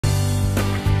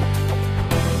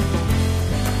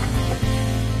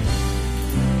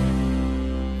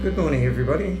Good morning,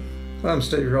 everybody. I'm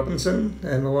Steve Robinson,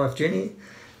 and my wife Jenny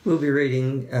will be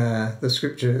reading the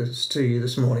scriptures to you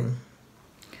this morning.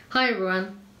 Hi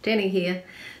everyone, Jenny here.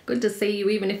 Good to see you,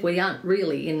 even if we aren't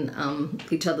really in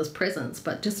each other's presence,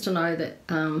 but just to know that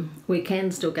we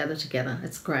can still gather together.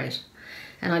 It's great.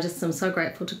 And I just am so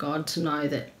grateful to God to know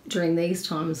that during these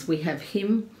times we have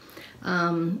Him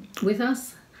with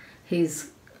us.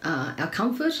 He's our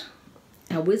comfort,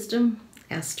 our wisdom,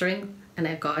 our strength, and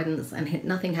our guidance, and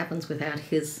nothing happens without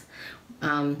His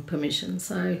permission.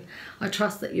 So I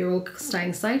trust that you're all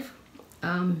staying safe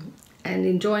and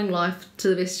enjoying life to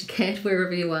the best you can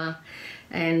wherever you are,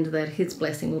 and that His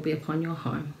blessing will be upon your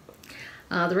home.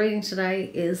 The reading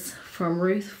today is from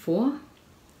Ruth 4,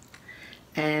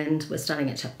 and we're starting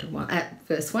at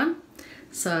verse 1.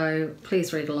 So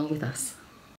please read along with us.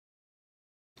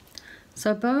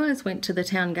 So Boaz went to the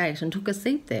town gate and took a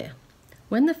seat there.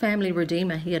 When the family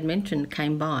redeemer he had mentioned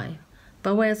came by,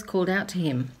 Boaz called out to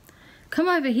him, "Come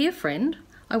over here, friend.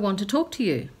 I want to talk to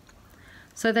you."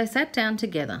 So they sat down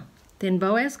together. Then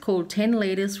Boaz called 10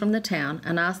 leaders from the town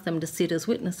and asked them to sit as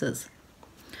witnesses.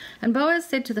 And Boaz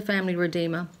said to the family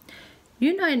redeemer,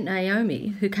 "You know Naomi,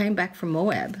 who came back from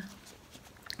Moab.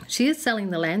 She is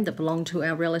selling the land that belonged to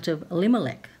our relative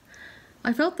Elimelech.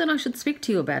 I felt that I should speak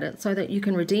to you about it so that you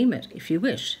can redeem it if you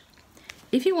wish.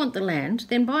 If you want the land,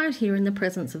 then buy it here in the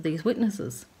presence of these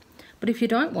witnesses. But if you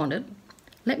don't want it,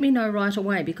 let me know right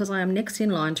away, because I am next in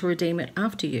line to redeem it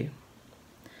after you."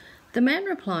 The man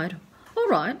replied, "All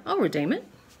right, I'll redeem it."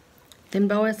 Then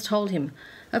Boaz told him,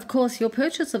 "Of course, your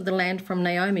purchase of the land from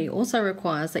Naomi also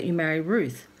requires that you marry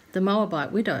Ruth, the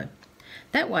Moabite widow.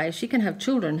 That way she can have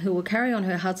children who will carry on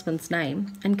her husband's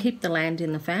name and keep the land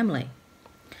in the family."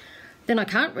 "Then I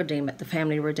can't redeem it," the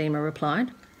family redeemer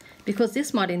replied, "because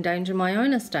this might endanger my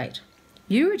own estate.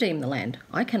 You redeem the land,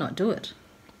 I cannot do it."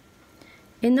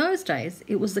 In those days,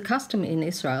 it was the custom in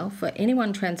Israel for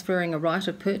anyone transferring a right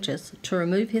of purchase to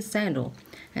remove his sandal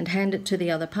and hand it to the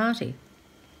other party.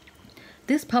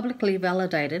 This publicly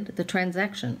validated the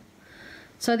transaction.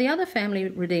 So the other family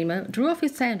redeemer drew off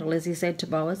his sandal as he said to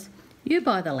Boaz, "You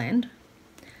buy the land."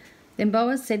 Then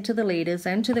Boaz said to the leaders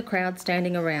and to the crowd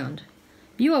standing around,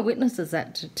 "You are witnesses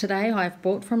that today I have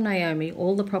bought from Naomi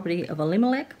all the property of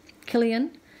Elimelech,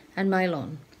 Kilion, and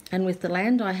Mahlon, and with the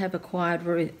land I have acquired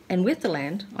Ruth,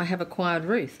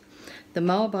 the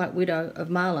Moabite widow of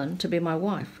Mahlon, to be my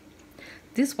wife.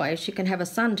 This way she can have a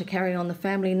son to carry on the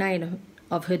family name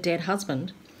of her dead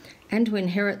husband, and to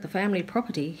inherit the family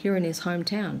property here in his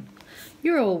hometown.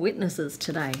 You're all witnesses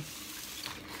today."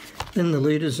 Then the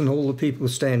leaders and all the people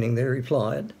standing there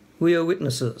replied, "We are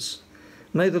witnesses.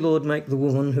 May the Lord make the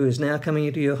woman who is now coming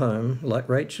into your home like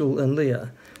Rachel and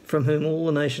Leah, from whom all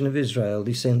the nation of Israel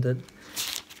descended.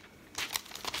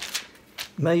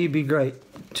 May you be great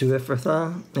to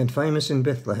Ephrathah and famous in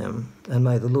Bethlehem, and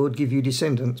may the Lord give you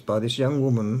descendants by this young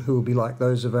woman who will be like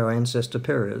those of our ancestor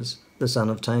Perez, the son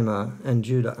of Tamar, and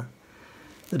Judah,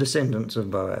 the descendants of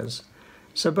Boaz."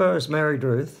 So Boaz married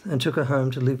Ruth and took her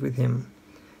home to live with him.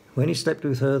 When he slept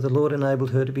with her, the Lord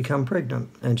enabled her to become pregnant,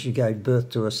 and she gave birth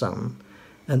to a son.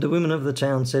 And the women of the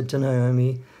town said to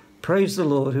Naomi, "Praise the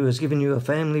Lord who has given you a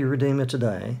family redeemer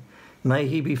today. May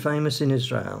he be famous in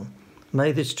Israel.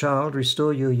 May this child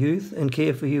restore your youth and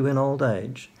care for you in old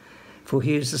age. For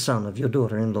he is the son of your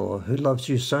daughter-in-law, who loves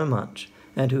you so much,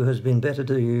 and who has been better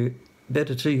to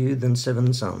you than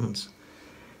 7 sons."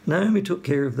 Naomi took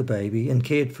care of the baby and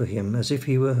cared for him as if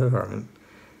he were her own.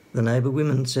 The neighbour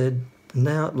women said,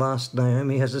 "Now at last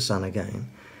Naomi has a son again,"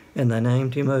 and they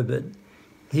named him Obed.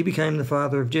 He became the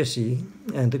father of Jesse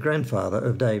and the grandfather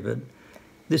of David.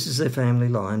 This is their family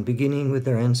line, beginning with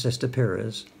their ancestor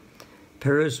Perez.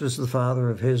 Perez was the father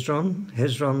of Hezron.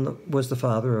 Hezron was the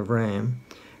father of Ram.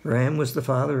 Ram was the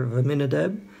father of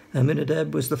Amminadab.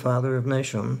 Amminadab was the father of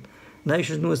Nahshon.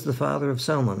 Nahshon was the father of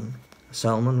Salmon.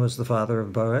 Salmon was the father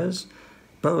of Boaz.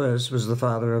 Boaz was the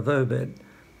father of Obed.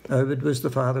 Obed was the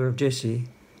father of Jesse.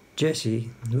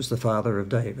 Jesse was the father of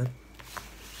David.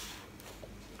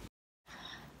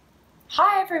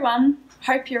 Hi everyone,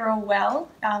 hope you're all well.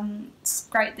 It's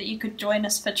great that you could join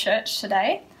us for church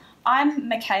today. I'm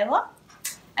Miceala,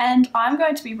 and I'm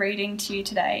going to be reading to you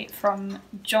today from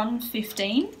John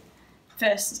 15,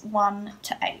 verses 1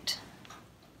 to 8.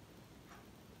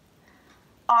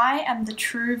 "I am the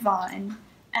true vine,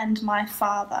 and my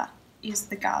Father is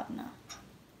the gardener.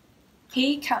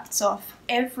 He cuts off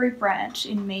every branch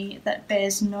in me that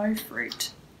bears no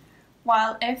fruit,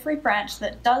 while every branch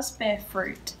that does bear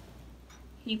fruit,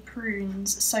 He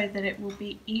prunes so that it will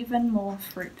be even more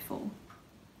fruitful.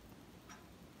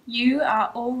 You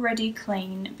are already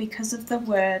clean because of the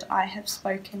word I have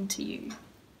spoken to you.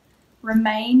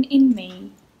 Remain in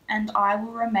me, and I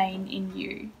will remain in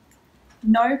you.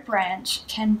 No branch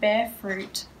can bear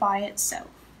fruit by itself.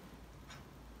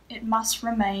 It must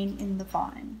remain in the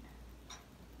vine.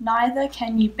 Neither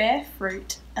can you bear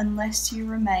fruit unless you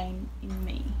remain in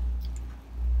me.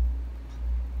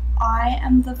 I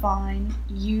am the vine,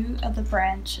 you are the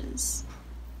branches.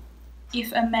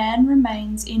 If a man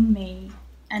remains in me,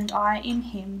 and I in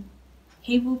him,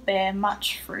 he will bear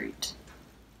much fruit.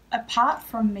 Apart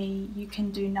from me, you can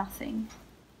do nothing.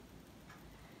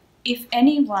 If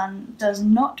anyone does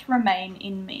not remain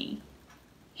in me,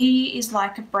 he is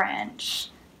like a branch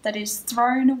that is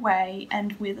thrown away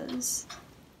and withers.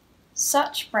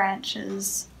 Such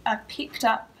branches are picked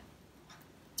up,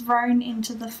 thrown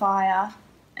into the fire,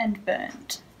 and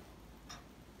burnt.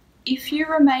 If you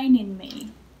remain in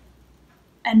me,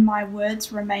 and my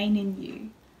words remain in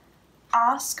you,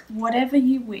 ask whatever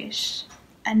you wish,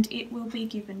 and it will be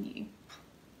given you.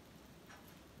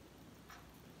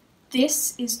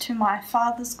 This is to my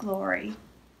Father's glory,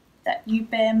 that you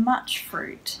bear much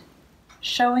fruit,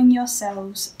 showing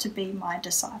yourselves to be my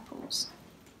disciples.